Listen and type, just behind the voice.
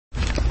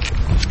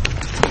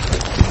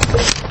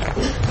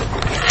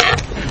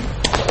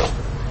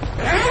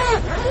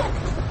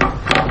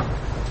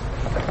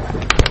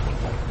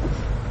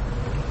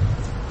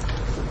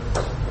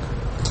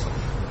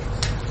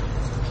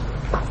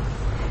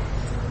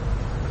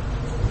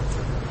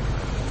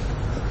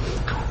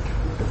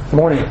Good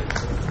morning.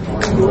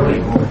 Good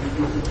morning.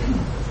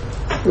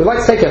 We'd like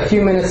to take a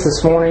few minutes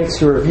this morning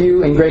to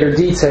review in greater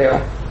detail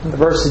the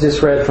verses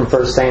just read from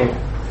 1 Samuel.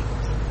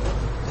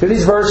 Through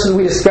these verses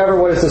we discover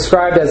what is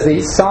described as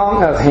the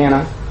Song of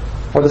Hannah,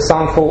 or the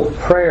songful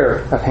prayer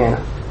of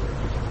Hannah.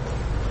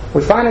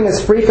 We find in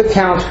this brief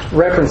account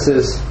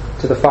references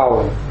to the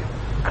following: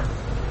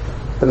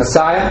 the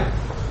Messiah,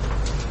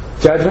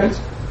 judgment,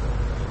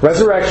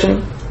 resurrection,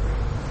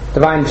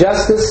 divine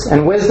justice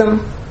and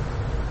wisdom,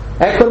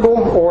 equitable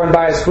or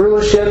unbiased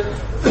rulership,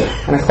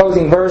 and a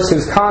closing verse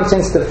whose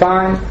contents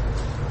define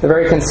the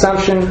very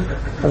consumption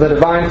of the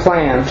divine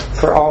plan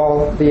for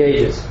all the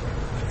ages.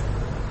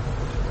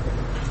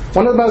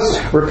 One of the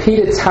most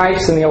repeated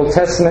types in the Old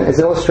Testament is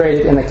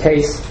illustrated in the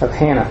case of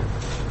Hannah,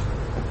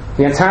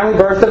 the untimely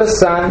birth of a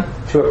son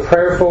to a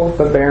prayerful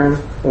but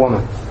barren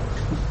woman.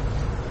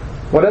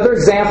 What other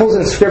examples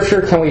in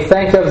Scripture can we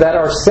think of that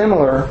are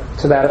similar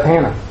to that of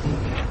Hannah?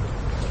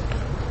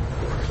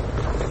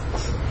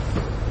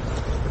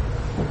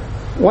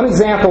 One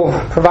example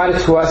provided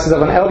to us is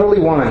of an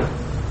elderly woman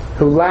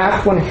who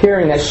laughed when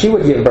hearing that she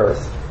would give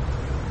birth.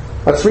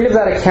 Let's read of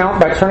that account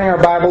by turning our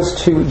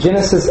Bibles to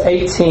Genesis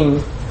 18.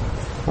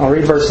 I'll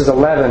read verses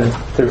 11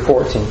 through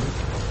 14.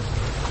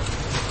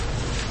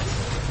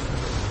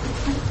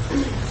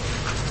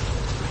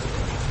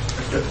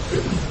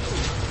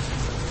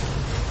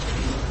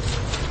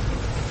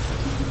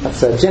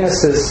 That's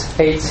Genesis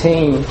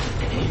 18,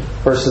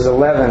 verses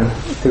 11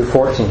 through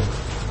 14.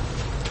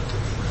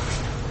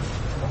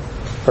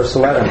 Verse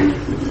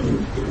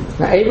 11.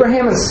 Now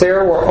Abraham and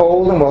Sarah were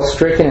old and well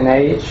stricken in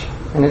age,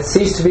 and had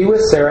ceased to be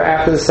with Sarah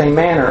after the same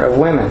manner of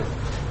women.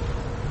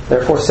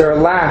 Therefore Sarah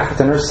laughed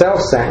within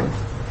herself, saying,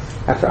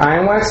 After I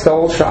am waxed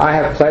old, shall I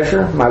have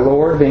pleasure, my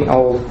Lord being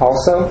old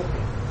also?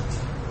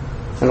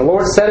 And the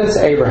Lord said unto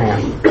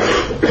Abraham,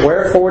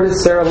 Wherefore did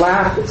Sarah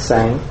laugh,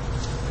 saying,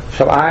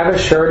 Shall I of a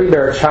surety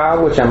bear a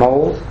child which am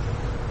old?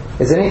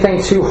 Is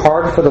anything too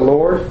hard for the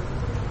Lord?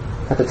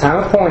 At the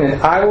time appointed,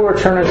 I will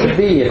return unto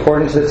thee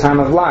according to the time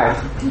of life,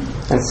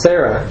 and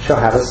Sarah shall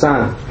have a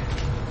son.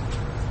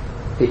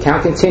 The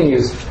account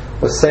continues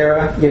with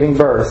Sarah giving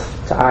birth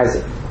to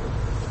Isaac.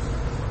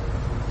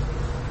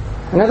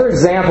 Another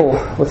example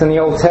within the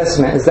Old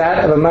Testament is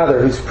that of a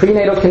mother whose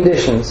prenatal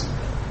conditions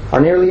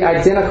are nearly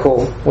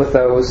identical with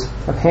those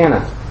of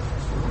Hannah.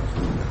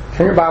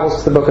 Turn your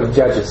Bibles to the book of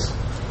Judges.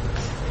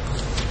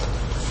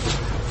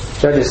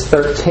 Judges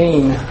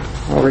 13,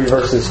 I'll read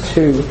verses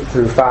 2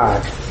 through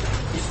 5.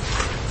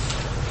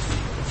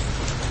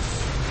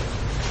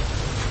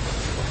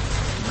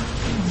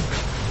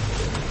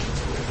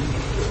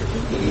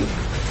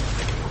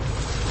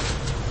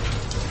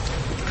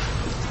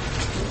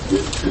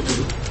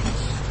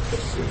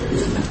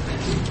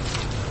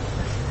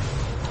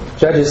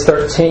 Judges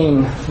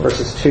 13,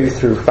 verses 2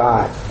 through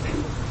 5.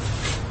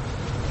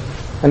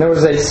 And there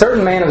was a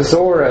certain man of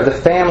Zorah, of the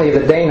family of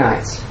the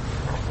Danites,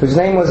 whose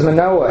name was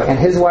Manoah, and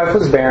his wife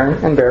was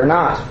barren, and bare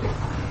not.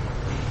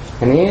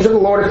 And the angel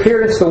of the Lord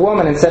appeared unto the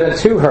woman, and said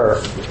unto her,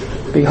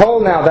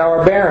 Behold, now thou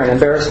art barren, and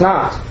bearest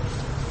not,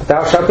 but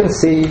thou shalt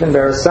conceive, and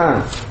bear a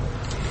son.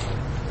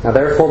 Now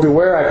therefore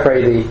beware, I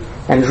pray thee,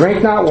 and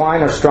drink not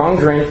wine or strong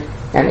drink,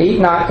 and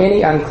eat not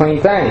any unclean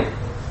thing.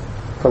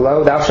 For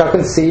lo, thou shalt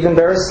conceive, and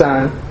bear a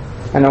son,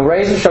 and no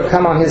razor shall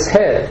come on his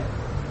head,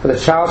 for the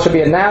child shall be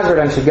a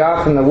Nazarite unto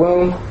God from the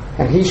womb,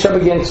 and he shall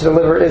begin to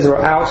deliver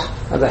Israel out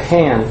of the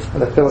hand of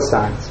the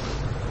Philistines.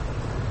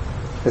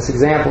 This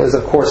example is,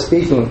 of course,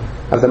 speaking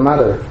of the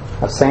mother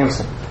of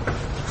Samson.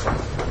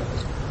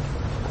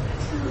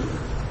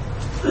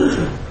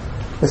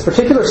 This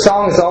particular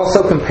song is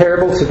also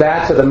comparable to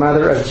that of the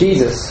mother of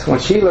Jesus, when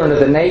she learned of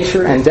the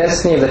nature and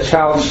destiny of the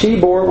child she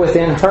bore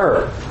within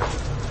her.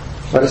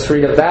 Let us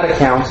read of that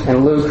account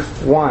in Luke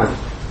 1.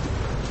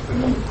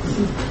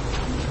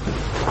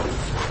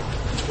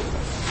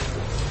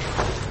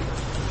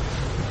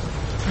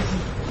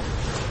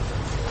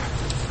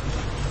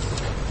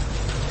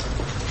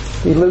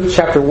 In Luke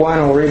chapter 1,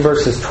 we'll read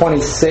verses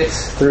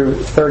 26 through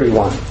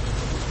 31.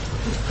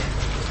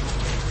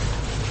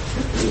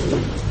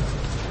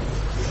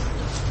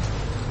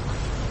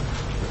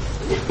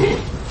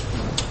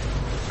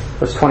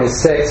 Verse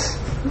 26.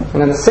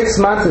 And in the 6th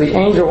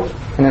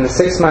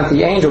month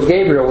the angel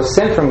Gabriel was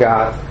sent from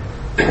God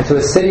into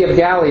a city of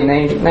Galilee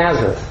named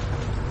Nazareth,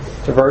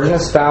 to a virgin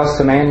espoused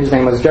to a man whose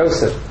name was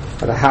Joseph,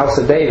 of the house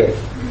of David,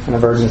 and the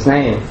virgin's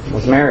name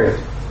was Mary.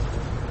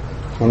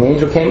 And the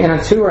angel came in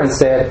unto her and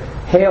said,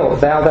 Hail,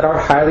 thou that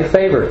art highly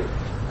favored,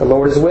 the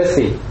Lord is with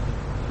thee.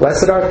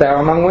 Blessed art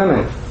thou among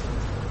women.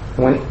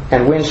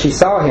 And when she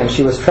saw him,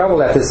 she was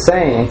troubled at this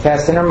saying, and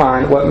cast in her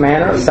mind what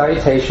manner of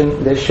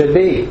salutation this should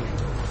be.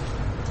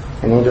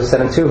 And the angel said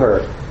unto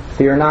her,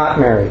 Fear not,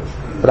 Mary,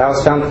 for thou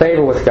hast found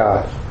favor with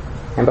God.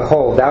 And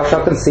behold, thou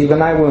shalt conceive in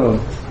thy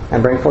womb,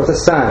 and bring forth a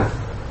son,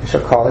 and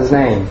shalt call his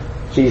name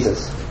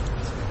Jesus.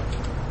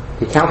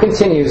 The account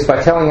continues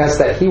by telling us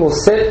that he will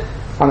sit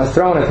on the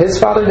throne of his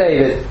father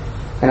David,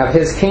 and of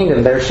his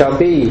kingdom there shall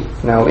be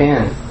no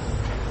end.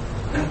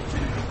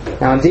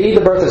 Now indeed,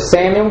 the birth of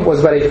Samuel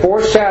was but a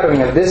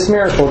foreshadowing of this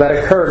miracle that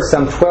occurred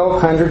some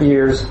 1,200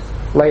 years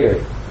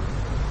later.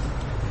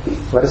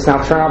 Let us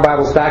now turn our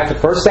Bibles back to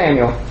 1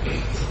 Samuel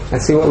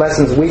and see what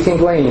lessons we can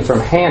glean from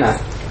Hannah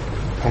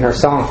and her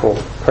songful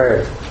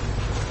prayer.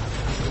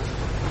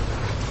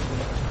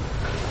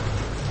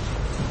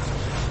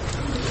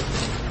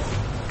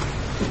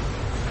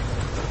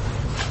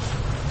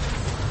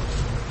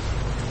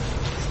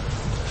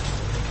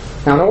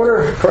 Now, in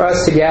order for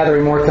us to gather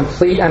a more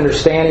complete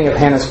understanding of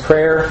Hannah's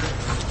prayer,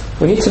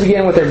 we need to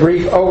begin with a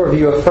brief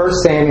overview of 1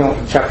 Samuel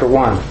chapter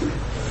 1.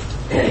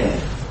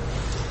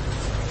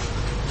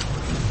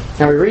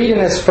 Now, we read in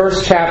this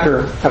first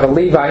chapter of a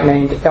Levite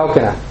named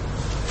Elkanah,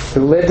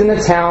 who lived in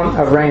the town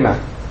of Ramah.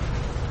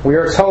 We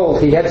are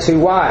told he had 2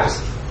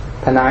 wives,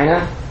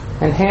 Peninnah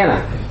and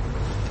Hannah.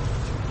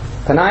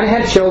 Peninnah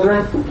had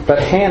children,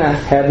 but Hannah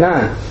had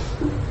none.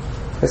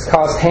 This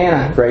caused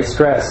Hannah great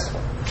stress.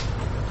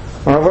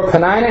 Moreover,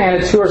 Peninnah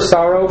added to her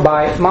sorrow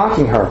by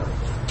mocking her.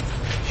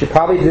 She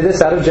probably did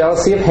this out of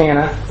jealousy of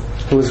Hannah,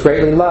 who was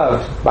greatly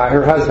loved by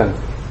her husband.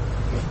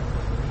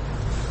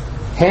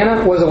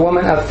 Hannah was a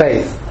woman of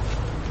faith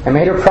and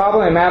made her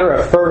problem a matter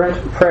of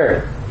fervent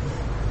prayer.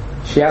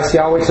 She asked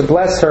Yahweh to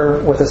bless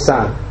her with a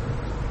son.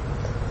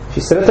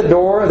 She stood at the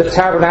door of the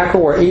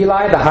tabernacle where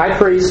Eli, the high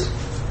priest,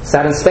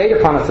 sat in state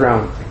upon a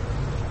throne.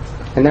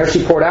 And there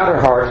she poured out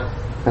her heart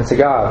unto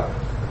God.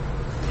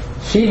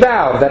 She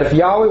vowed that if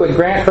Yahweh would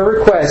grant her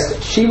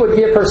request, she would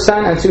give her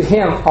son unto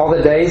him all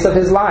the days of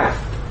his life.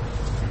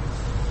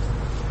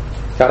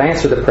 God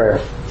answered the prayer.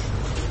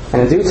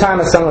 And in due time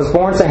a son was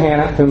born to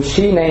Hannah, whom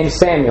she named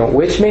Samuel,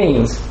 which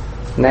means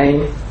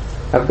name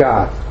of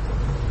God.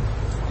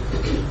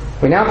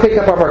 We now pick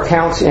up our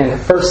account in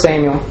 1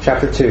 Samuel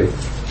chapter 2,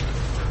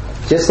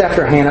 just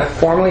after Hannah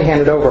formally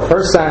handed over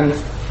her son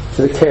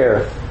to the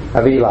care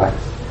of Eli.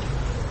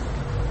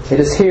 It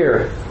is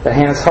here that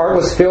Hannah's heart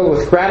was filled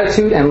with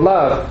gratitude and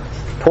love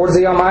towards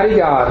the Almighty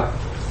God,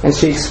 and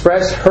she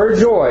expressed her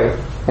joy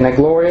in a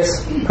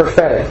glorious,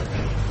 prophetic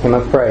hymn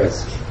of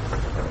praise.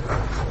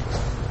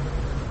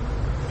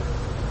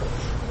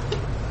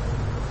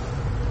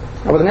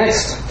 Over the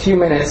next few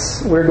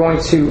minutes, we're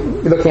going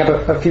to be looking at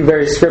a few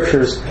various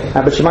scriptures,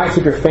 but you might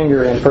keep your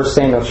finger in 1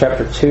 Samuel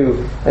chapter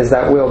 2, as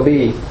that will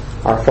be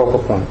our focal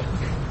point.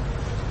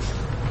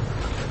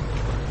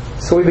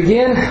 So we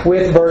begin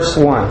with verse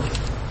 1.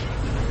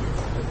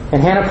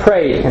 And Hannah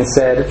prayed and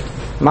said,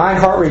 My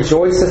heart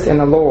rejoiceth in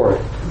the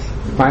Lord.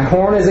 My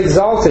horn is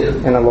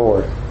exalted in the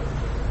Lord.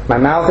 My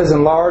mouth is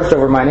enlarged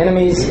over mine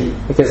enemies,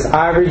 because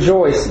I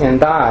rejoice in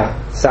thy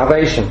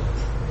salvation.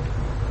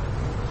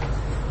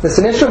 This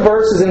initial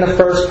verse is in the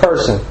first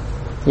person,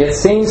 yet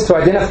seems to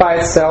identify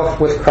itself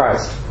with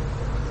Christ.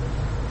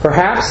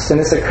 Perhaps in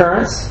this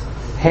occurrence,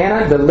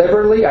 Hannah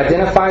deliberately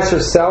identifies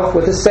herself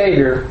with the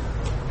Savior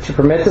to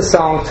permit the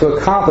song to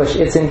accomplish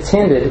its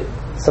intended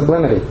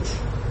sublimity.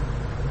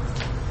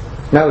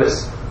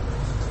 Notice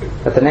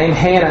that the name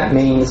Hannah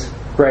means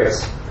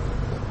grace.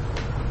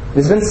 It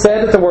has been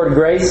said that the word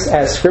grace,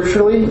 as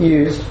scripturally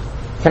used,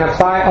 can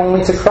apply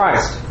only to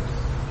Christ,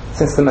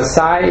 since the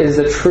Messiah is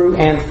the true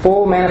and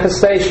full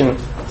manifestation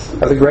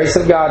of the grace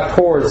of God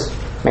towards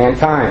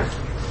mankind.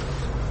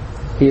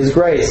 He is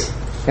grace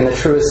in the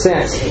truest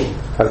sense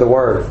of the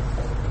word.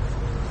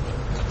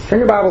 Turn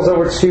your Bibles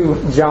over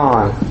to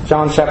John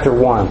chapter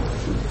 1.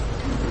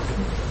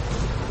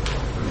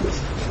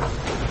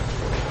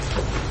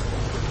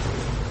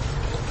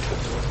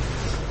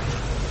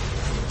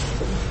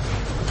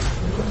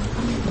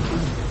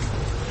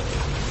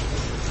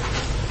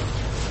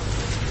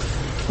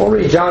 We'll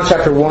read John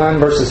chapter 1,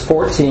 verses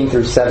 14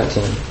 through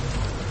 17.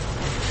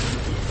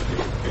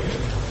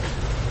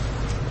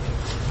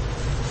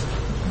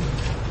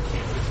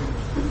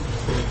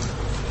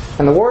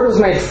 And the Word was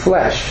made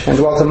flesh and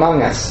dwelt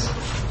among us.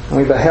 And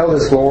we beheld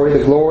His glory,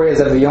 the glory as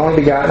of the only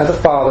begotten of the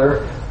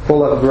Father,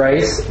 full of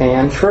grace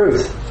and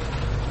truth.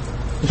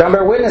 John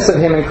bare witness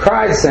of Him and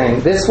cried,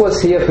 saying, This was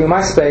He of whom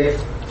I spake.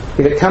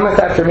 He that cometh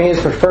after me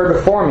is preferred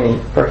before me,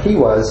 for He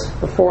was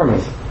before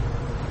me.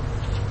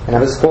 And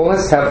of His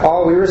fullness have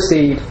all we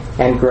received,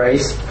 and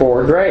grace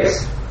for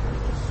grace.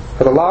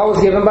 For the law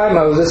was given by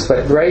Moses,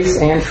 but grace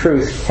and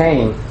truth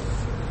came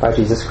by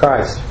Jesus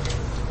Christ.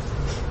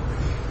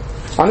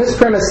 On this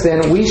premise,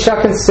 then, we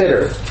shall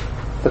consider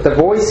that the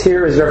voice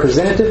here is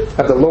representative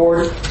of the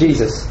Lord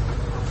Jesus,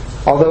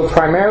 although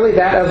primarily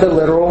that of the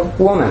literal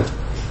woman,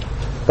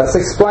 thus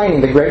explaining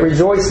the great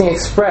rejoicing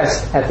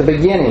expressed at the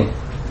beginning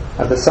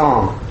of the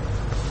psalm.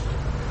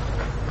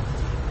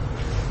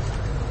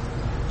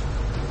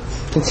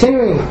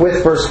 Continuing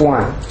with verse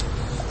 1,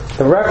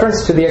 the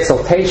reference to the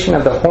exaltation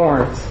of the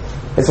horn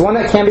is one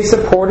that can be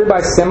supported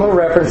by similar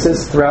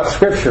references throughout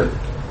Scripture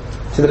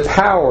to the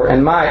power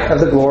and might of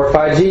the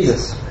glorified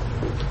Jesus.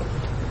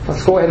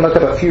 Let's go ahead and look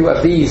up a few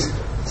of these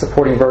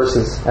supporting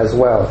verses as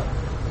well.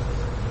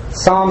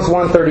 Psalms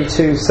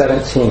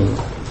 132:17.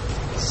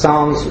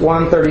 Psalms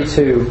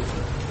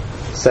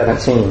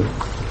 132:17.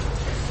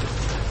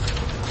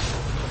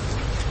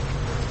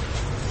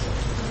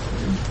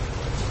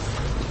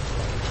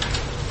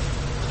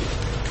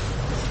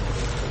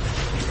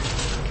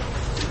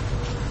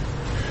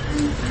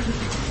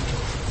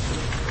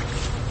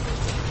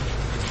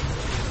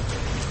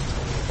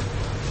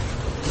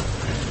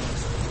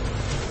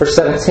 Verse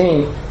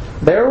 17,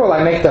 there will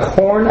I make the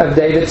horn of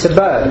David to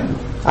bud.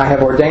 I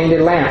have ordained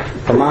a lamp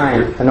for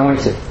mine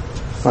anointed.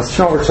 Let's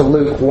turn over to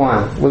Luke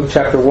 1. Luke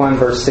chapter 1,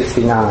 verse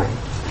 69.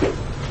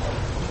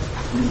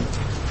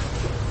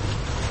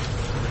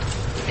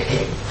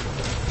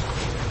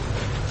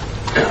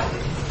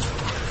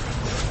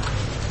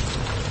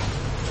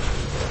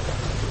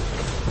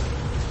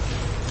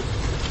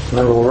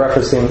 Remember, we're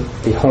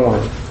referencing the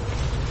horn.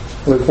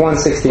 Luke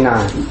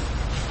 1:69.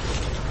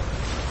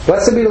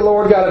 Blessed be the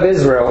Lord God of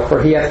Israel,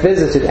 for He hath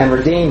visited and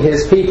redeemed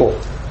His people,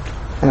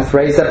 and hath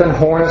raised up an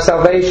horn of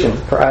salvation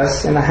for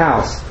us in the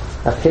house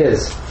of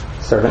His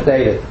servant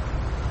David.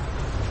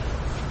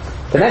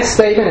 The next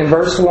statement in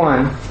verse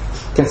 1,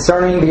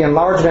 concerning the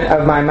enlargement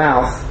of my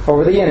mouth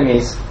over the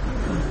enemies,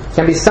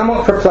 can be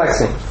somewhat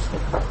perplexing,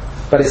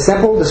 but a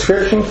simple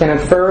description can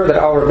infer that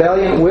all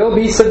rebellion will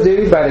be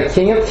subdued by the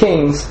King of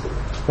Kings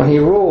when He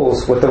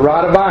rules with the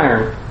rod of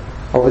iron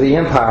over the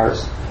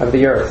empires of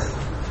the earth.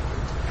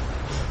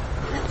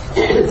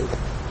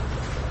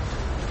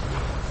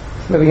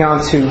 Moving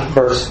on to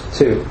verse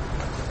 2.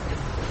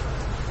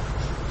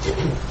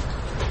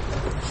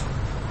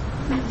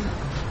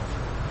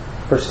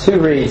 Verse 2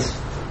 reads,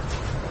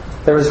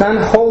 there is none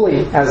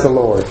holy as the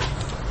Lord,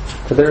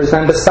 for there is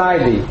none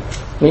beside Thee,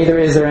 neither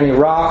is there any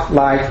rock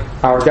like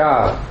our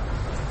God.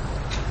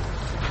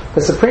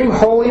 The supreme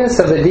holiness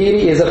of the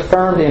deity is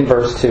affirmed in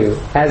verse 2,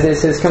 as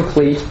is His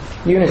complete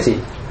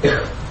unity.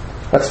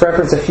 Let's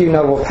reference a few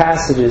notable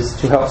passages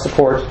to help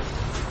support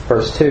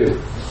verse 2.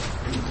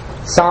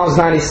 Psalms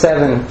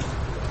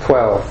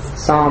 97:12.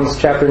 Psalms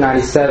chapter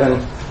 97,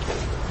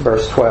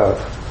 verse 12.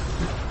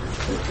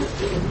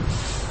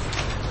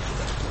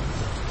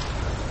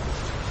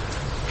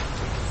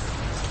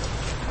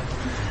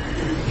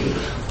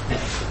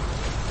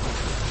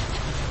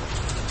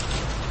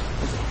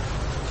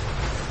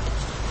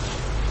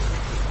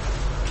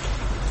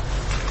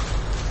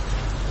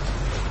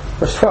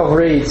 Verse 12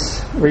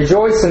 reads,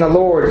 rejoice in the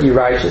Lord, ye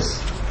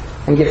righteous,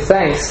 and give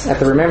thanks at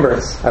the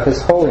remembrance of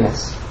His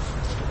holiness.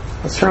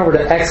 Let's turn over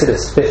to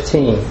Exodus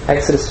 15.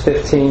 Exodus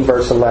 15,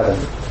 verse 11.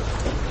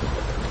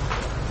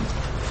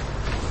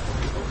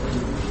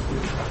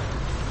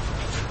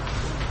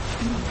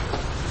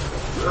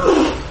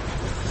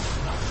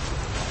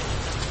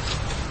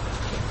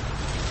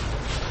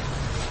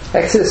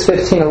 Exodus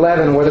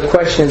 15:11, where the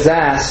question is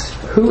asked,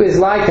 who is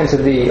like unto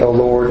Thee, O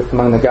Lord,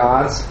 among the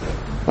gods?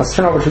 Let's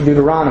turn over to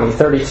Deuteronomy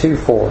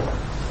 32:4.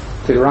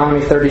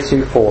 Deuteronomy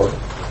 32:4.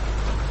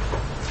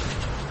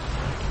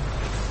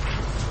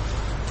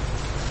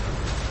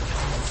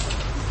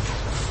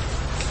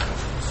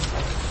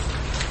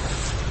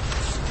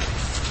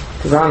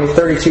 Deuteronomy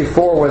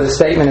 32:4, where the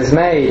statement is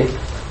made,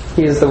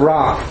 He is the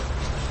rock.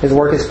 His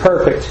work is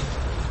perfect.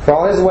 For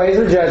all His ways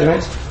are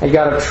judgment, a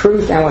God of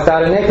truth and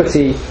without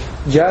iniquity,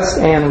 just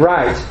and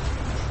right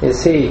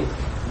is He.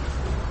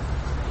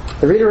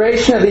 The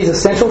reiteration of these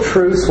essential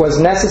truths was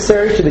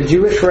necessary to the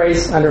Jewish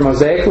race under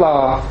Mosaic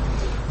law,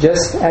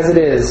 just as it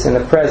is in the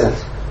present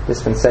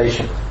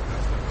dispensation.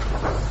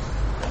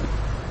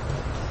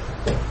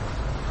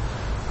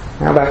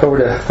 Now back over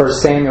to 1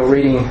 Samuel,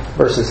 reading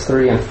verses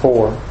 3 and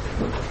 4.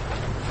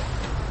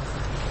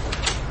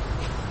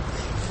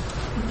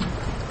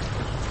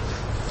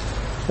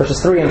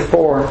 Verses 3 and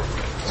 4.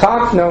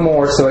 Talk no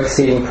more so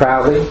exceeding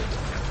proudly.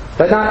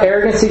 Let not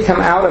arrogancy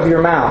come out of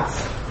your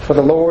mouth. For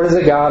the Lord is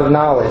a God of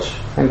knowledge,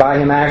 and by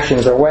Him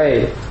actions are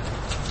weighed.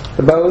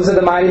 The bows of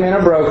the mighty men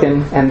are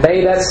broken, and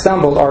they that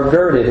stumbled are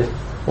girded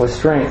with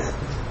strength.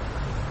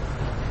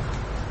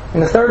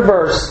 In the third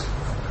verse,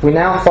 we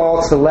now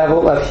fall to the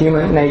level of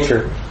human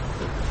nature,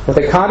 with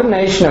a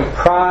condemnation of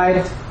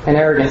pride and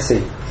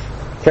arrogancy,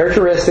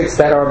 characteristics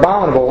that are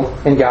abominable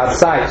in God's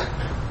sight.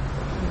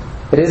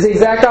 It is the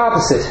exact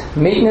opposite,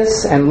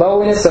 meekness and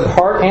lowliness of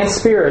heart and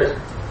spirit,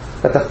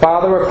 that the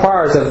Father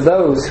requires of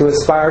those who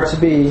aspire to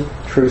be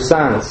true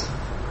sons.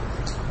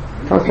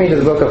 Turn with me to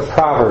the book of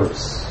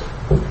Proverbs.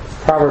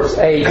 Proverbs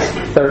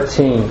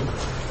 8:13.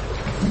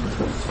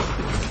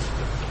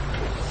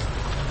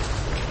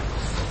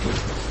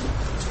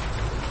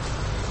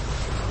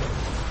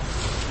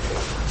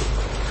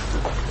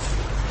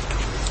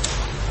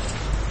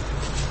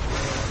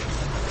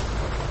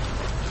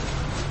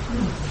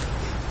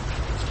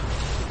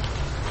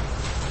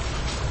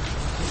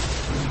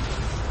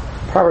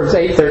 Proverbs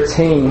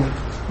 8:13,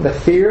 the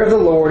fear of the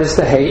Lord is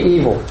to hate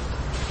evil,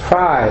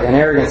 pride and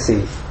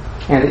arrogancy,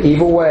 and the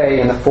evil way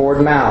and the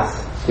forward mouth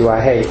do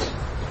I hate.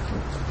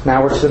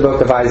 Now we're to the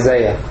book of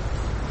Isaiah.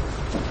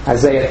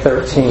 Isaiah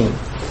 13.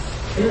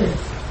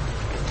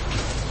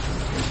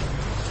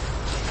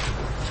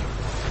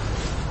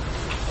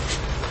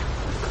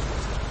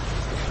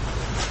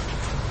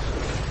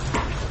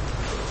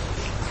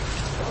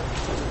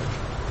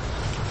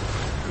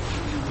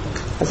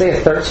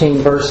 Isaiah 13,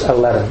 verse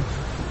 11.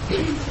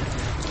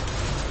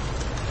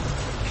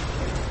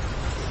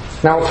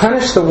 And I will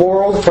punish the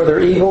world for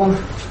their evil,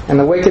 and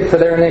the wicked for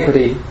their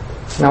iniquity.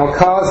 And I will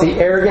cause the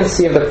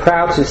arrogancy of the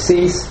proud to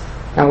cease,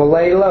 and will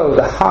lay low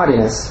the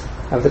haughtiness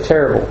of the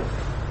terrible.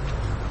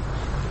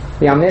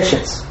 the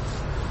omniscience,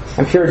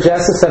 and pure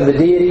justice of the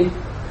deity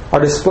are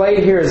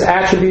displayed here as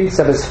attributes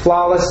of His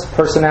flawless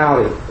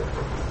personality,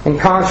 in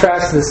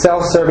contrast to the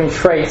self-serving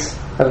traits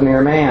of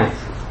mere man.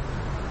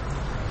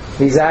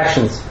 These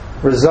actions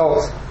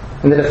result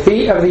in the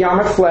defeat of the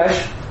armed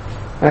flesh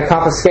and a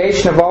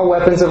confiscation of all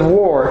weapons of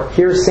war,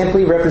 here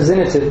simply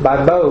represented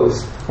by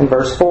bows in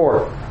verse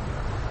 4.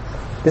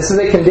 This is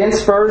a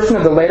condensed version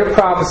of the later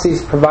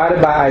prophecies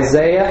provided by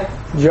Isaiah,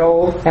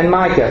 Joel, and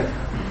Micah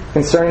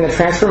concerning the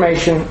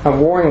transformation of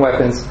warring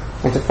weapons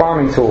into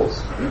farming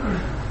tools.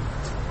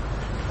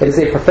 It is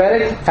a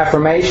prophetic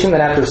affirmation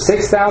that after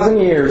 6,000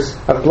 years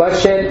of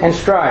bloodshed and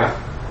strife,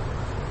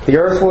 the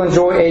earth will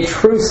enjoy a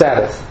true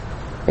Sabbath,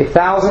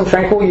 1,000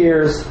 tranquil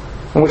years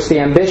in which the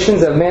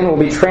ambitions of men will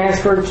be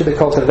transferred to the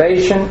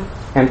cultivation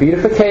and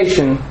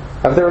beautification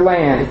of their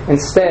land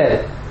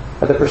instead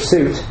of the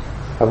pursuit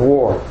of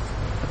war.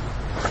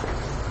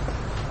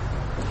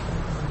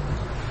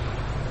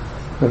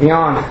 Moving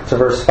on to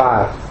verse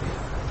 5.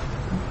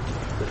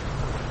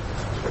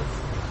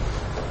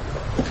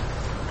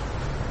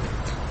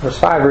 Verse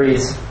 5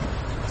 reads,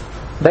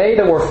 "They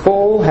that were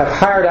full have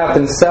hired out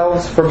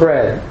themselves for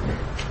bread,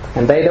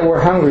 and they that were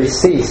hungry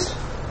ceased,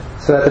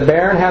 so that the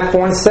barren hath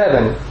borne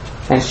 7,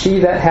 and she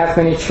that hath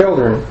many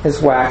children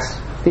is waxed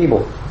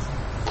feeble."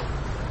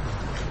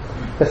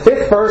 The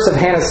 5th verse of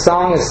Hannah's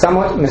song is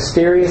somewhat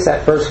mysterious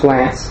at first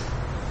glance,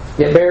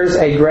 yet bears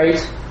a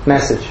great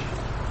message.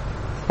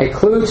 A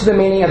clue to the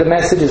meaning of the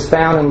message is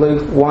found in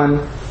Luke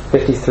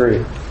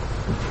 1:53.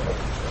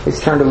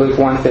 Please turn to Luke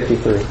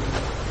 1:53.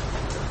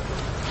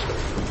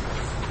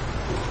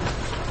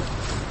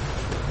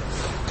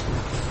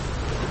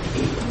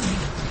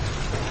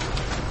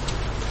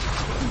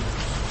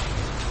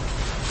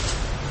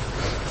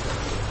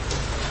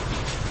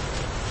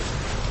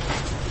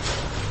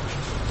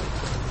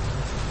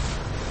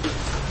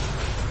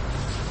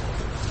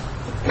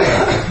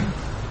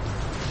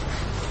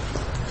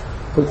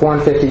 Luke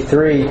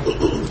 1:53,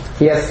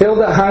 "He hath filled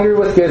the hungry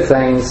with good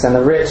things, and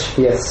the rich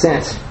He hath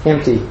sent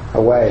empty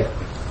away."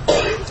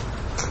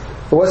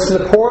 It was to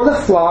the poor of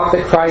the flock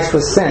that Christ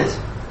was sent,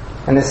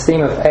 and this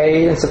theme of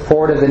aid and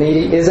support of the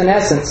needy is in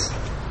essence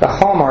the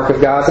hallmark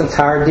of God's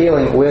entire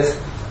dealing with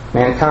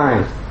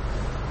mankind.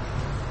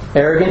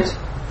 Arrogant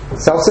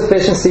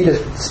self-sufficiency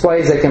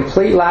displays a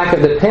complete lack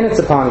of dependence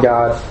upon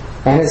God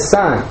and His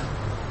Son,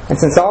 and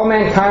since all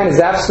mankind is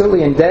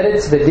absolutely indebted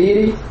to the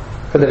deity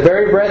for the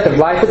very breath of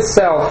life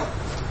itself,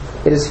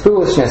 it is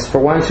foolishness for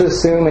one to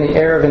assume any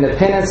air of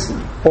independence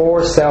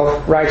or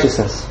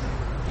self-righteousness.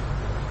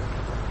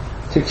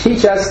 To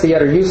teach us the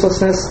utter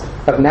uselessness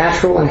of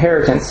natural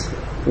inheritance,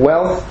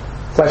 wealth,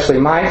 fleshly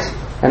might,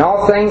 and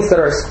all things that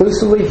are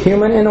exclusively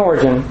human in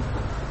origin,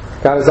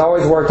 God has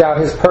always worked out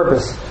His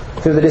purpose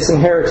through the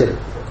disinherited,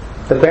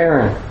 the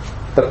barren,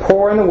 the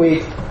poor and the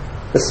weak,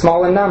 the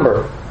small in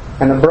number,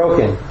 and the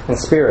broken in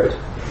spirit.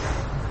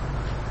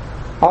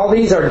 All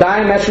these are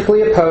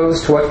diametrically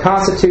opposed to what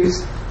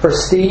constitutes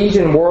prestige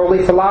and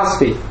worldly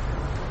philosophy.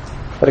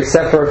 But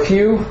except for a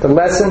few, the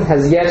lesson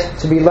has yet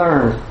to be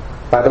learned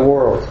by the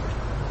world.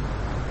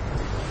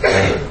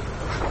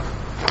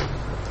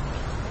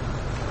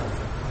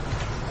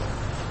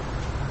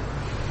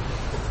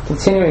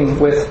 Continuing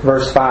with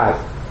verse 5.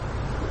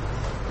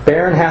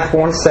 "Barren hath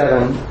borne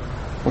 7,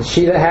 and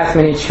she that hath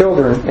many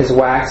children is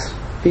waxed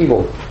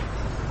feeble."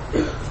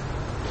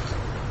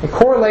 A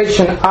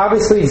correlation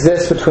obviously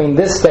exists between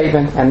this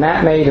statement and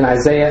that made in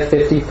Isaiah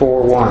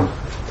 54:1.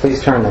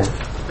 Please turn there.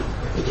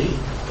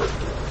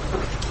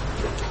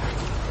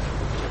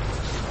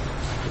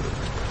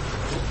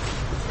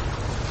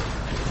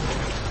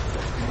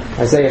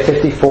 Isaiah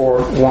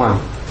 54:1.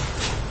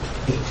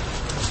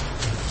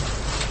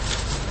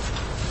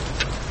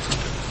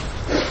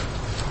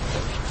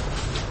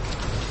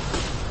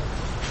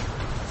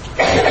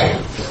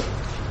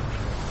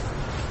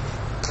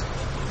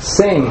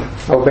 "Sing,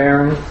 O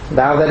barren,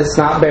 thou that didst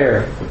not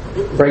bear.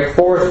 Break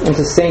forth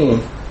into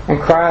singing, and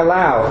cry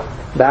aloud,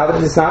 thou that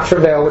didst not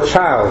travail with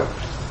child.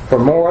 For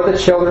more are the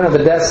children of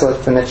the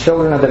desolate than the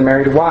children of the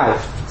married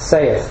wife,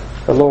 saith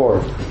the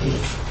Lord."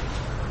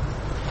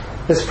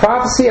 This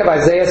prophecy of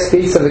Isaiah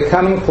speaks of the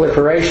coming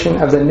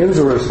proliferation of the New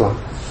Jerusalem.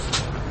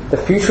 The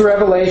future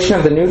revelation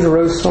of the New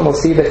Jerusalem will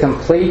see the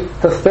complete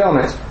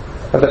fulfillment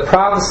of the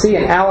prophecy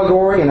and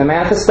allegory and the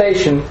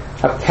manifestation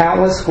of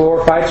countless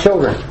glorified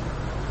children,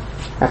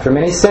 after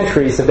many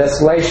centuries of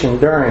desolation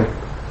during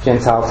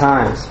Gentile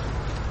times.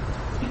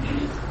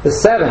 The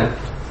 7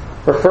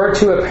 referred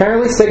to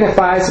apparently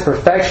signifies the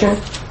perfection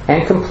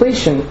and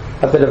completion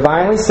of the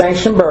divinely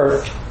sanctioned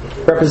birth,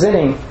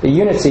 representing the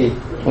unity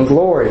and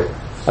glory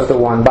of the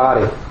one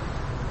body.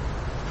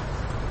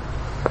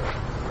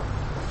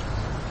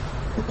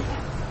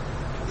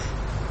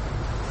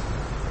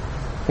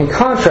 In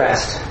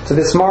contrast to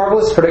this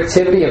marvelous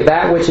productivity of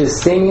that which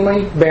is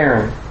seemingly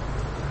barren,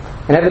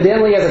 and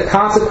evidently as a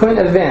consequent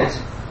event,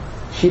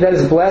 she that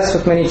is blessed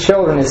with many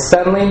children is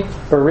suddenly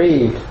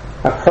bereaved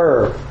of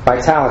her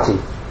vitality.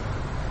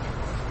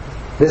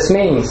 This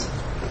means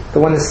that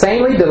when the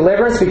saintly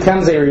deliverance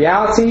becomes a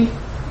reality,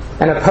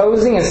 An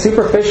opposing and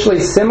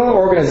superficially similar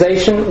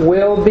organization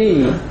will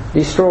be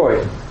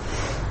destroyed.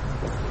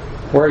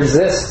 Where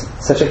exists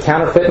such a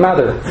counterfeit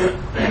mother,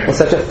 with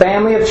such a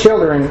family of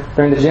children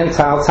during the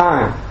Gentile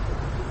time?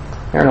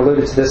 Aaron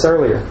alluded to this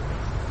earlier.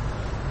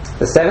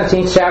 The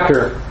 17th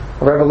chapter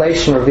of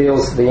Revelation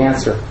reveals the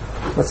answer.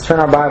 Let's turn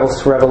our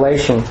Bibles to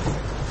Revelation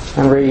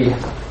and read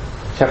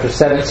chapter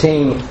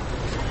 17,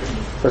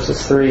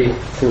 verses 3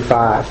 through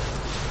 5.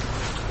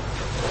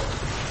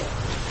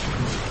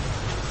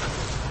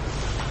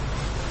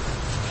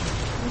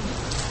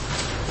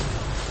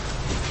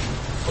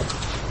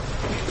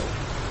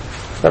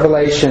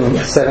 Revelation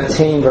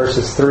 17,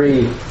 verses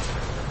 3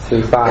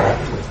 through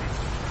 5.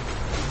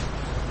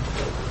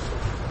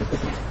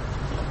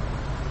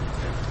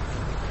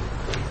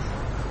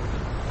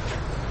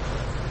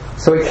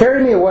 So he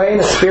carried me away in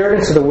the Spirit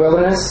into the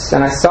wilderness,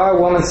 and I saw a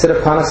woman sit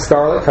upon a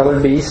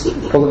scarlet-colored beast,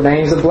 full of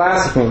names of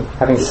blasphemy,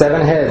 having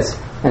 7 heads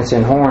and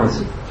 10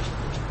 horns.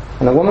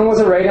 And the woman was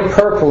arrayed in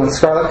purple and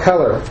scarlet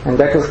color, and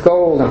decked with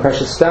gold and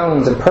precious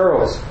stones and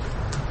pearls,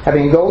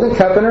 having a golden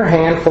cup in her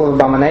hand full of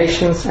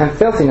abominations and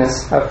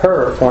filthiness of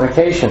her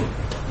fornication.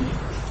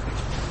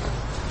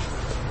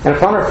 And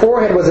upon her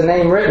forehead was a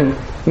name written,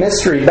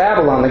 Mystery,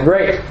 Babylon the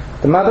Great,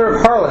 the mother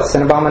of harlots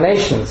and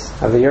abominations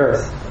of the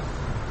earth.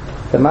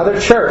 The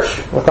mother church,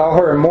 with all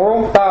her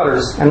immoral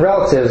daughters and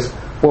relatives,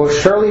 will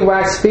surely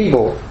wax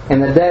feeble in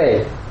the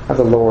day of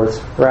the Lord's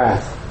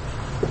wrath.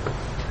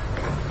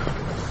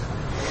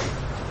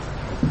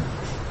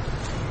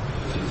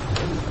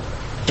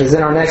 Is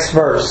in our next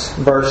verse,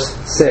 verse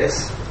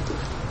 6,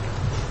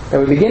 that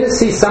we begin to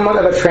see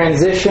somewhat of a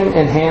transition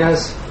in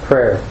Hannah's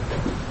prayer.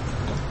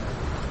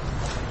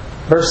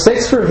 Verse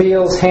 6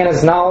 reveals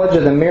Hannah's knowledge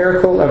of the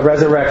miracle of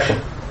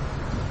resurrection.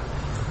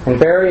 In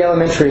very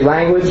elementary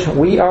language,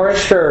 we are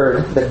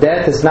assured that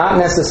death is not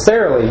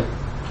necessarily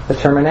the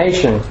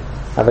termination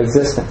of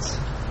existence.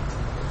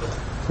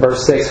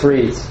 Verse 6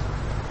 reads,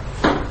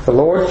 The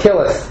Lord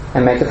killeth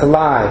and maketh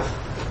alive.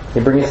 He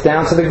bringeth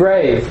down to the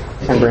grave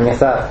and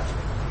bringeth up.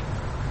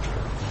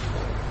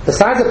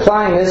 Besides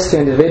applying this to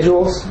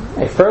individuals,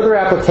 a further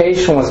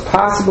application was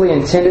possibly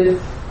intended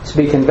to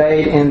be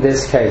conveyed in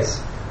this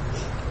case.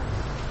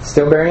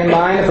 Still bearing in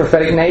mind the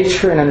prophetic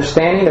nature and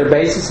understanding their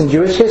basis in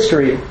Jewish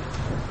history,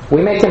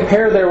 we may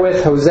compare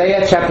therewith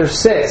Hosea chapter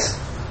 6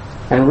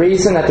 and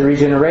reason that the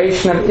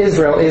regeneration of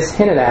Israel is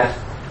hinted at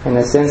in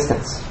this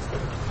instance.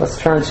 Let's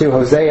turn to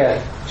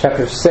Hosea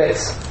chapter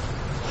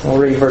 6. We'll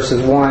read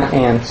verses 1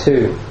 and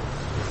 2.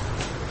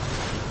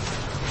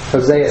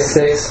 Hosea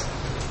 6,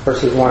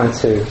 verses 1 and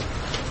 2.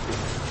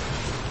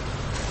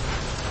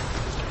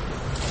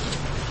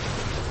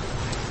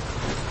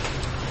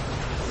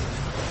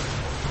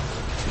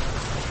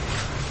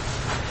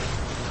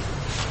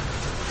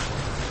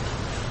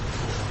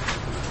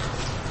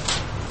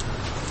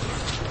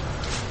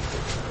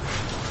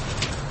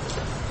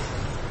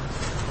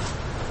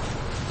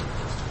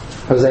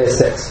 Hosea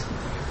 6.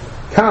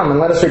 Come and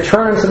let us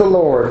return to the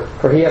Lord,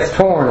 for He hath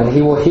torn and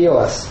He will heal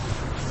us.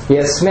 He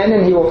hath smitten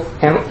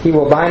and He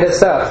will bind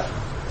us up.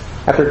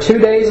 After 2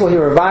 days will He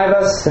revive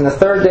us, and the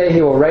 3rd day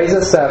He will raise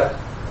us up,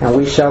 and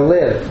we shall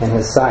live in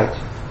His sight.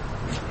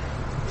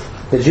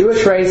 The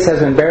Jewish race has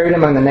been buried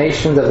among the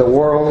nations of the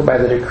world by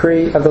the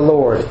decree of the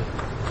Lord.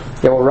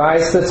 It will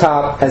rise to the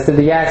top as did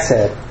the axe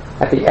head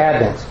at the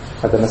advent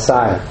of the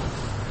Messiah.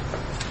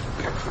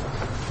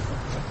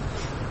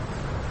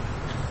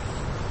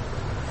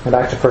 And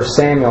back to 1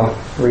 Samuel,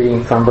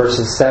 reading from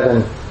verses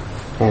 7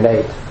 and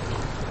 8.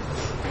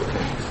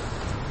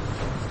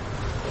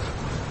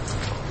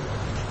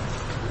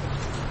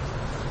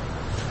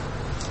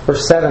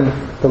 Verse 7,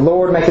 The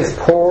Lord maketh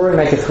poor and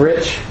maketh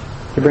rich.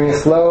 He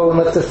bringeth low and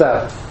lifteth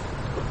up.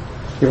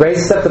 He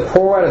raiseth up the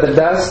poor out of the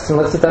dust and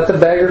lifteth up the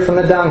beggar from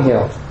the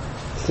dunghill,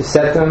 to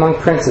set them among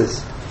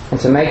princes,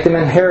 and to make them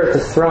inherit the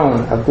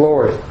throne of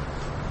glory.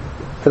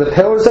 For the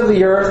pillars of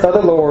the earth are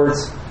the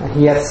Lord's, and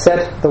He hath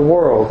set the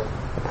world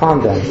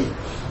upon them.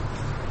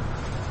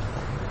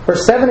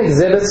 Verse 7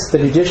 exhibits the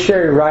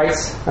judiciary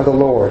rights of the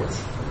Lord,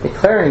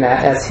 declaring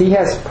that as He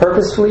has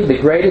purposefully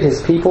degraded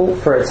His people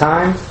for a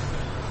time,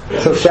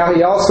 so shall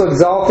He also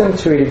exalt them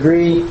to a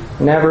degree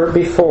never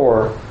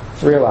before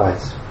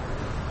realized.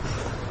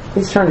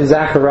 Please turn to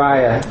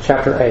Zechariah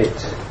chapter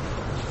 8.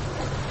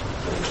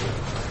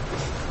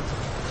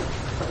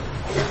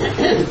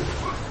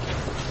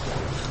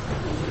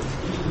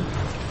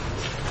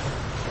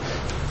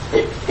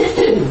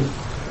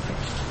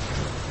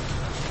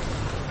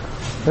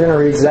 We're going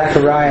to read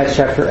Zechariah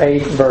chapter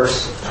 8,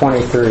 verse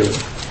 23.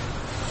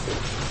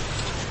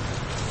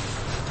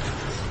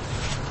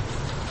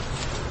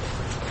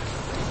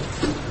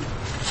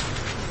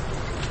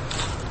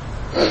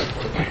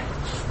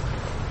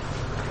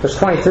 Verse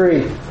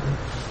 23,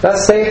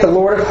 Thus saith the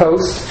Lord of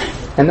hosts,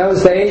 In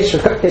those days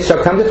it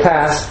shall come to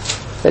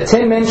pass, that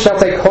 10 men shall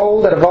take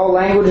hold out of all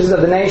languages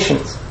of the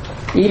nations,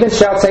 even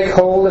shall take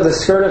hold of the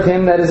skirt of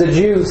him that is a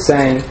Jew,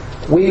 saying,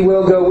 We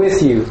will go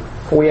with you,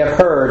 for we have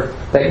heard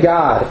that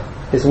God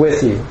is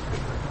with you.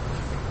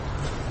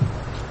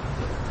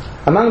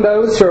 Among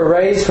those who are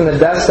raised from the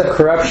dust of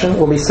corruption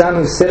will be some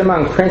who sit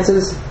among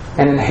princes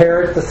and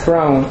inherit the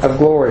throne of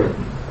glory.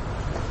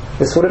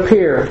 This would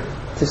appear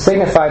to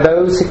signify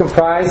those who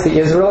comprise the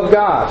Israel of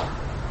God,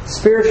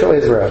 spiritual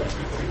Israel,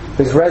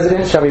 whose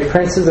residents shall be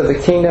princes of the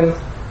kingdom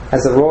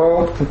as the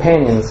royal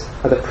companions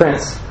of the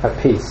Prince of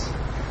Peace.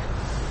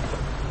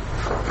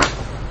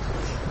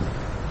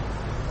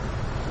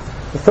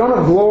 The throne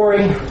of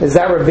glory is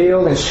that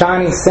revealed in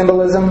shining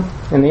symbolism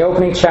in the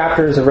opening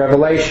chapters of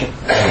Revelation,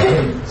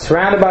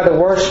 surrounded by the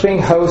worshiping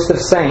host of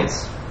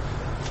saints.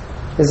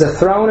 It is the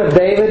throne of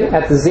David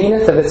at the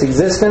zenith of its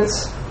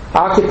existence,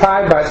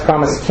 occupied by its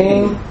promised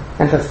king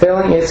and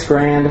fulfilling its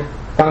grand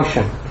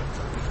function.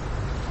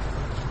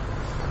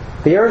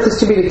 The earth is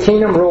to be the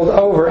kingdom ruled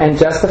over, and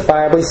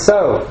justifiably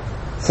so,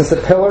 since the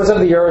pillars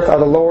of the earth are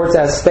the Lord's,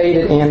 as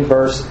stated in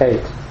verse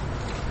 8.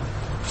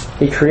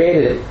 He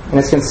created it and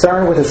is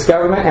concerned with its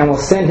government, and will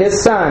send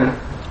His Son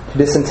to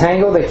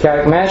disentangle the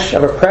chaotic mesh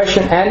of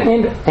oppression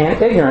and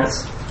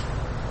ignorance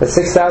that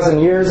 6,000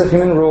 years of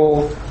human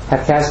rule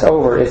have cast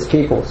over its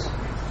peoples.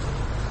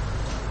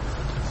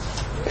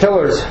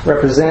 Pillars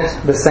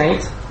represent the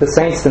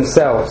saints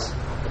themselves.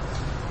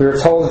 We are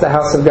told that the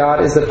house of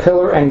God is the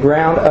pillar and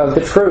ground of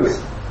the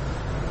truth.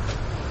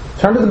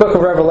 Turn to the book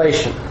of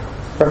Revelation,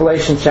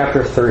 Revelation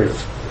chapter 3.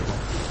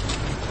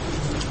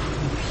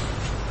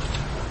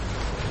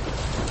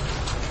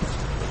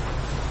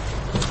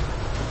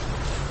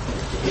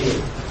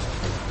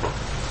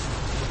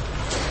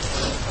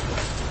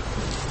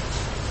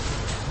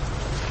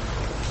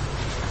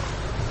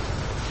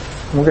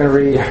 We're going to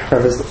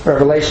read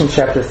Revelation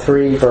chapter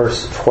 3,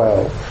 verse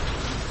 12.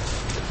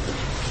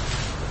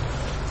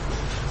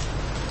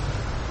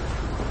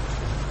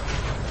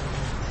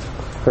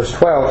 Verse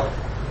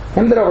 12,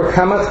 Him that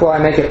overcometh will I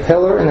make a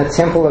pillar in the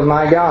temple of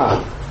my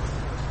God,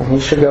 and he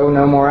shall go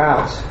no more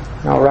out.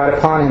 And I will write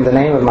upon him the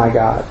name of my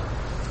God,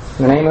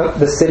 and the name of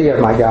the city of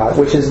my God,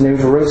 which is New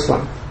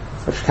Jerusalem,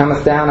 which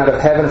cometh down out of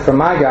heaven from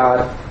my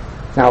God,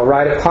 and I will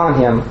write upon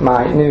him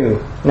my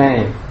new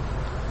name.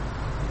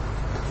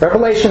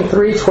 Revelation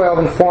 3:12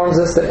 informs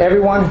us that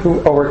everyone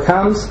who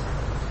overcomes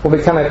will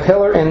become a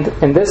pillar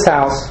in this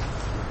house,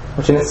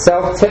 which in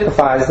itself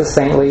typifies the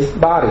saintly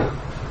body.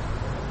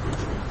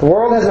 The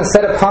world has been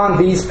set upon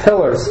these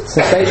pillars,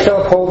 since they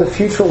shall uphold the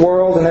future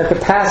world in their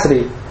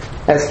capacity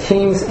as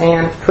kings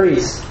and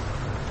priests,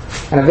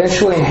 and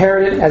eventually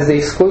inherit it as the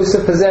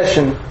exclusive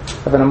possession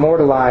of an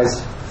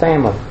immortalized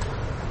family.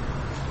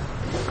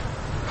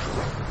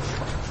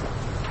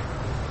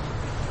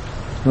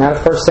 Now to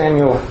 1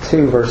 Samuel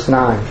 2, verse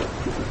 9.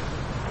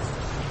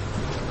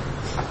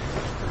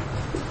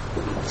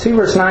 2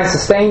 verse 9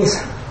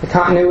 sustains the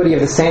continuity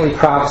of the saintly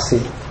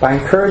prophecy by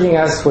encouraging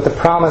us with the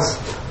promise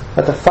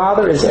that the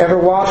Father is ever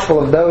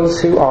watchful of those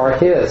who are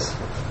His.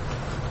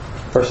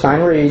 Verse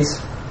 9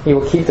 reads, He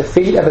will keep the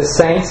feet of His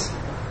saints,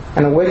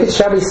 and the wicked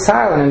shall be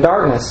silent in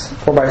darkness,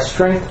 for by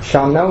strength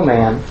shall no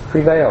man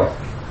prevail.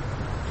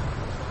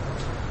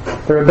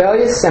 The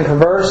rebellious and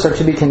perverse are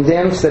to be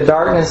condemned to the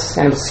darkness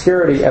and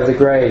obscurity of the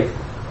grave.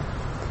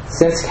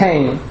 Since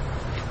Cain,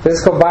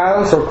 physical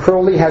violence or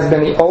cruelty has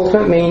been the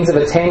ultimate means of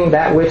attaining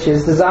that which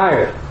is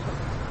desired,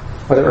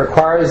 whether it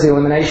requires the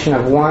elimination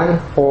of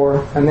one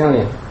or a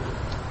million.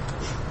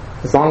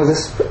 As long as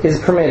this is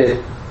permitted,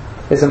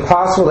 it is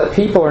impossible that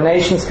people or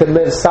nations could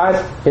live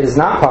side. It is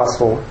not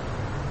possible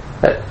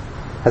that,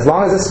 as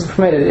long as this is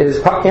permitted, it is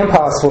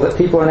impossible that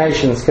people or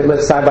nations could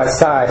live side by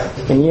side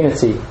in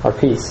unity or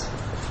peace.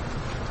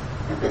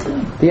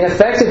 The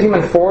ineffective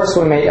human force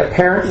will be made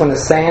apparent when the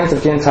sands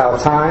of Gentile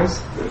times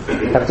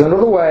have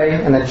dwindled away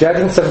and the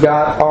judgments of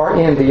God are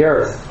in the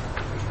earth.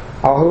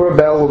 All who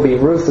rebel will be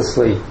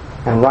ruthlessly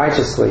and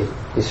righteously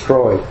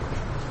destroyed.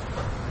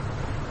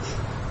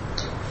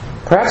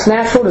 Perhaps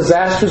natural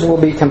disasters will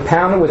be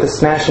compounded with the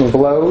smashing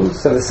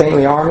blows of the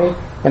saintly army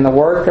in the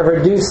work of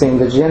reducing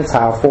the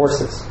Gentile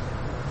forces.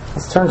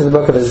 Let's turn to the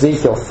book of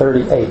Ezekiel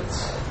 38.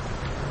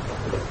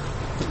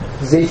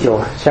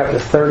 Ezekiel chapter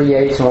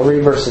 38, and we'll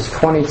read verses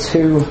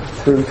 22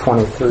 through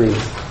 23.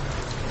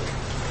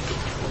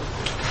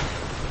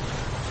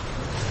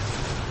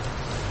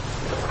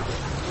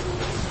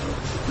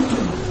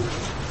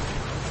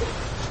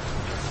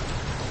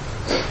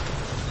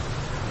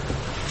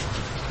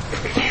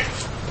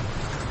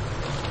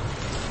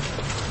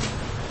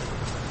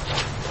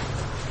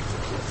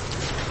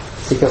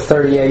 Ezekiel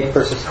 38,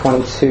 verses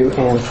 22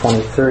 and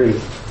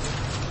 23.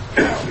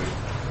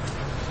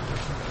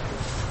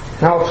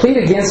 And I will plead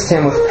against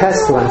him with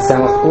pestilence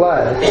and with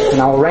blood, and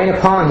I will rain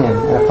upon him,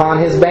 and upon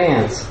his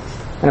bands,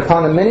 and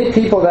upon the many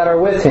people that are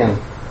with him,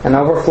 an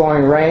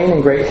overflowing rain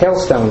and great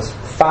hailstones,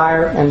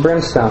 fire and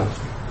brimstone.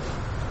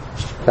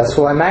 Thus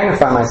will I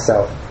magnify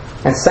myself,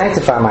 and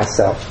sanctify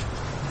myself,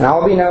 and I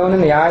will be known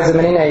in the eyes of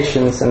many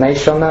nations, and they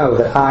shall know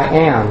that I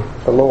am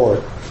the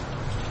Lord.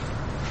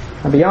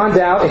 And beyond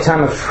doubt, a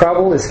time of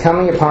trouble is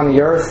coming upon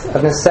the earth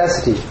of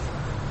necessity.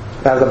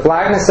 Out of the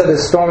blackness of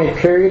this stormy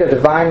period of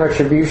divine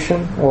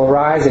retribution will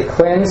arise a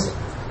cleansed,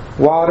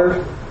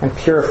 watered, and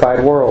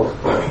purified world.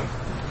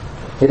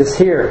 It is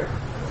here.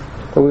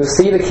 But we will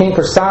see the King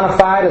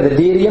personified of the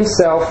deity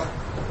himself,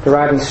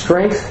 deriving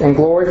strength and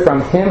glory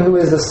from him who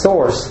is the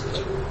source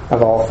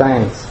of all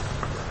things.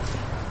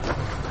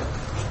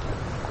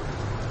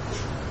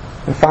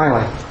 And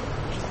finally,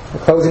 the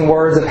closing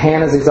words of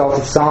Hannah's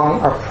exalted song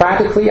are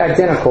practically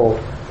identical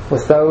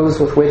with those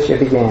with which it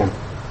began.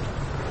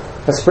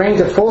 Thus bringing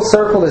to full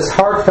circle this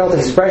heartfelt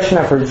expression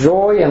of her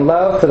joy and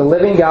love for the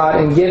living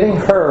God in giving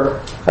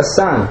her a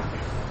son.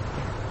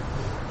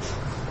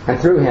 And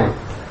through him,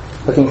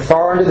 looking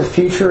far into the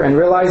future and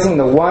realizing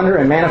the wonder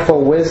and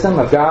manifold wisdom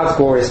of God's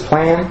glorious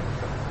plan,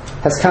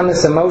 has come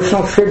this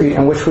emotional tribute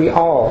in which we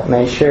all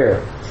may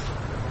share.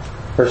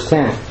 Verse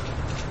 10.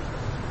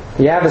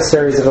 The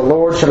adversaries of the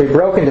Lord shall be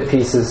broken to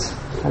pieces,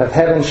 and of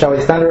heaven shall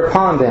he thunder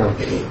upon them.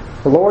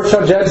 The Lord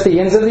shall judge the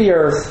ends of the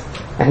earth,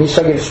 and he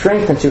shall give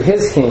strength unto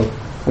his king,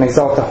 and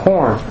exalt the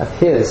horn of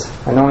his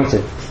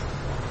anointed.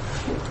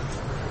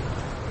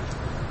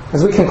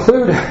 As we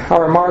conclude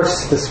our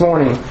remarks this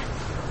morning,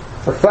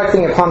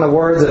 reflecting upon the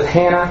words of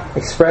Hannah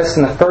expressed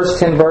in the first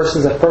 10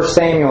 verses of 1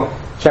 Samuel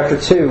chapter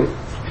 2,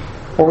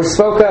 where we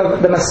spoke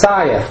of the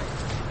Messiah,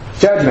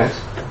 judgment,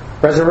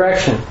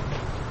 resurrection,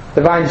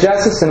 divine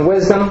justice and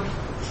wisdom,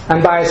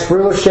 unbiased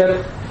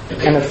rulership,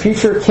 and the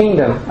future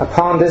kingdom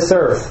upon this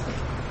earth.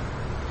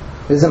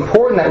 It is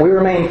important that we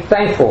remain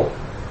thankful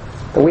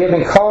that we have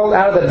been called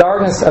out of the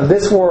darkness of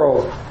this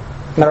world,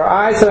 and that our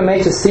eyes have been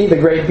made to see the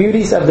great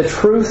beauties of the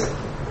truth,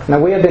 and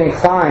that we have been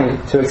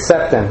inclined to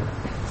accept them.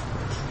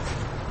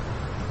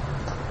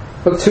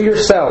 Look to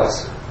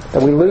yourselves,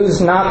 that we lose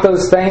not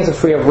those things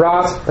which we have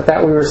wrought, but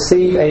that we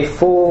receive a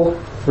full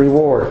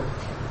reward.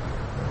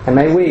 And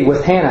may we,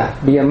 with Hannah,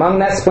 be among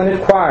that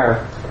splendid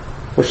choir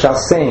which shall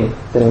sing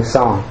the new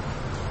song.